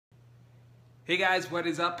Hey guys, what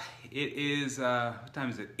is up? It is, what time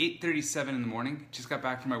is it? 8:37 in the morning. Just got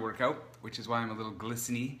back from my workout, which is why I'm a little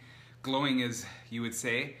glistening, glowing as you would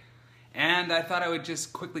say. And I thought I would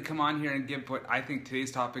just quickly come on here and give what I think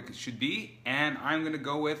today's topic should be. And I'm gonna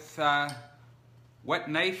go with, what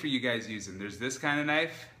knife are you guys using? There's this kind of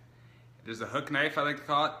knife. There's a hook knife, I like to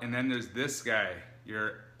call it. And then there's this guy,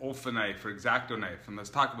 your Olfa knife or X-Acto knife. And let's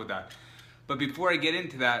talk about that. But before I get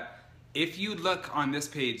into that, if you look on this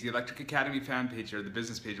page, the Electric Academy fan page or the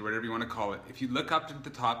business page or whatever you want to call it, if you look up at the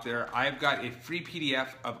top there, I've got a free PDF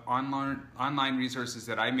of online resources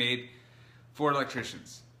that I made for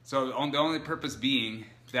electricians. So the only purpose being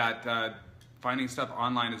that finding stuff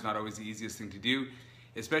online is not always the easiest thing to do,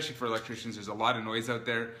 especially for electricians. There's a lot of noise out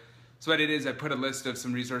there. So what it is, I put a list of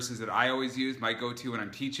some resources that I always use, my go-to when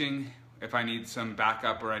I'm teaching, if I need some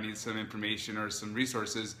backup or I need some information or some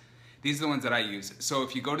resources. These are the ones that I use. So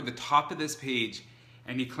if you go to the top of this page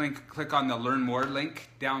and you click on the Learn More link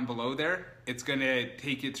down below there, it's gonna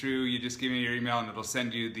take you through, you just give me your email and it'll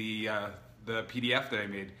send you the PDF that I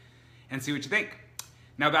made and see what you think.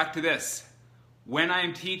 Now back to this. When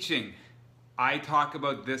I'm teaching, I talk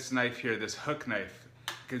about this knife here, this hook knife,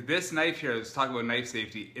 because this knife here, let's talk about knife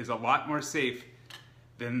safety, is a lot more safe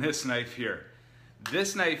than this knife here.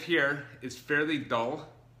 This knife here is fairly dull.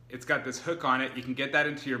 It's got this hook on it. You can get that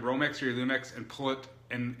into your Romex or your Lumex and pull it,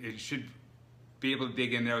 and it should be able to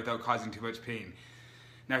dig in there without causing too much pain.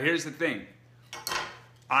 Now here's the thing.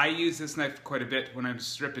 I use this knife quite a bit when I'm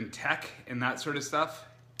stripping tech and that sort of stuff.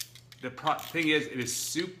 The thing is, it is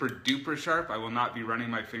super duper sharp. I will not be running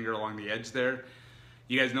my finger along the edge there.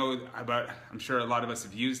 You guys know about, I'm sure a lot of us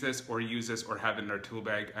have used this or use this or have it in our tool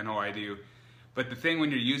bag. I know I do. But the thing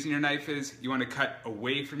when you're using your knife is you want to cut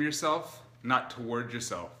away from yourself, not toward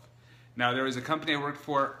yourself. Now there was a company I worked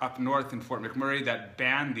for up north in Fort McMurray that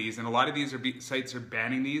banned these, and a lot of these sites are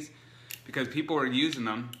banning these because people were using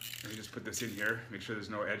them. Let me just put this in here, make sure there's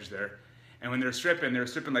no edge there. And when they were stripping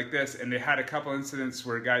like this, and they had a couple incidents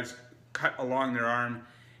where guys cut along their arm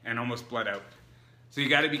and almost bled out. So you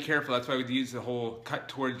gotta be careful. That's why we use the whole cut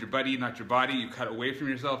towards your buddy, not your body. You cut away from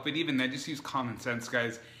yourself, but even then, just use common sense,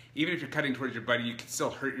 guys. Even if you're cutting towards your buddy, you can still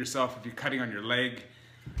hurt yourself if you're cutting on your leg,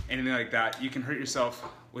 anything like that. You can hurt yourself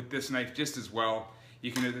with this knife just as well.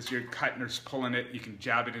 You can, if you're cutting or pulling it, you can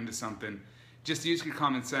jab it into something. Just use your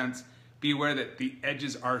common sense. Be aware that the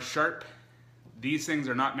edges are sharp. These things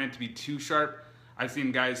are not meant to be too sharp. I've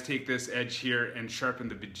seen guys take this edge here and sharpen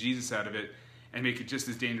the bejesus out of it and make it just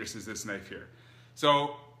as dangerous as this knife here.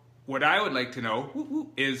 So what I would like to know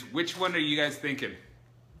is, which one are you guys thinking?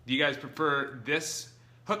 Do you guys prefer this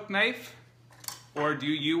hook knife, or do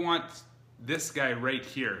you want this guy right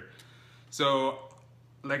here? So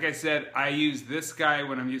like I said, I use this guy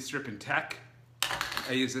when I'm stripping tech.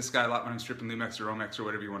 I use this guy a lot when I'm stripping Lumex or Romex or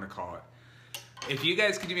whatever you want to call it. If you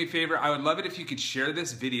guys could do me a favor, I would love it if you could share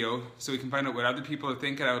this video so we can find out what other people are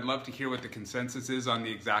thinking. I would love to hear what the consensus is on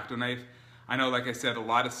the X-Acto knife. I know, like I said, a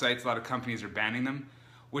lot of sites, a lot of companies are banning them,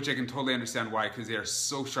 which I can totally understand why, because they are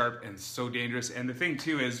so sharp and so dangerous. And the thing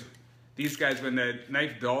too is, these guys, when the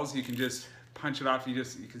knife dulls, you can just punch it off. You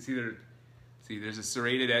can see there's a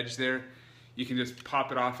serrated edge there. You can just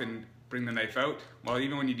pop it off and bring the knife out. Well,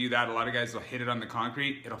 even when you do that, a lot of guys will hit it on the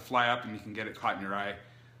concrete. It'll fly up and you can get it caught in your eye.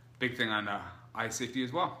 Big thing on eye safety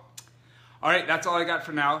as well. All right, that's all I got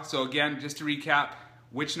for now. So again, just to recap,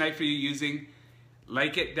 which knife are you using?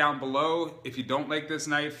 Like it down below. If you don't like this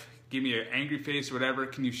knife, give me an angry face or whatever.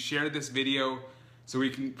 Can you share this video so we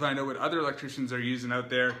can find out what other electricians are using out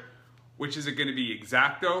there? Which is it gonna be,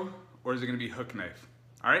 X-Acto or is it gonna be hook knife?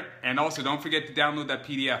 All right, and also don't forget to download that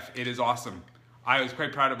PDF. It is awesome. I was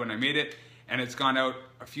quite proud of when I made it, and it's gone out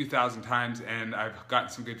a few thousand times, and I've gotten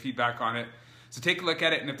some good feedback on it. So take a look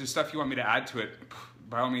at it, and if there's stuff you want me to add to it,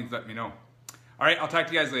 by all means, let me know. All right, I'll talk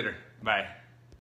to you guys later. Bye.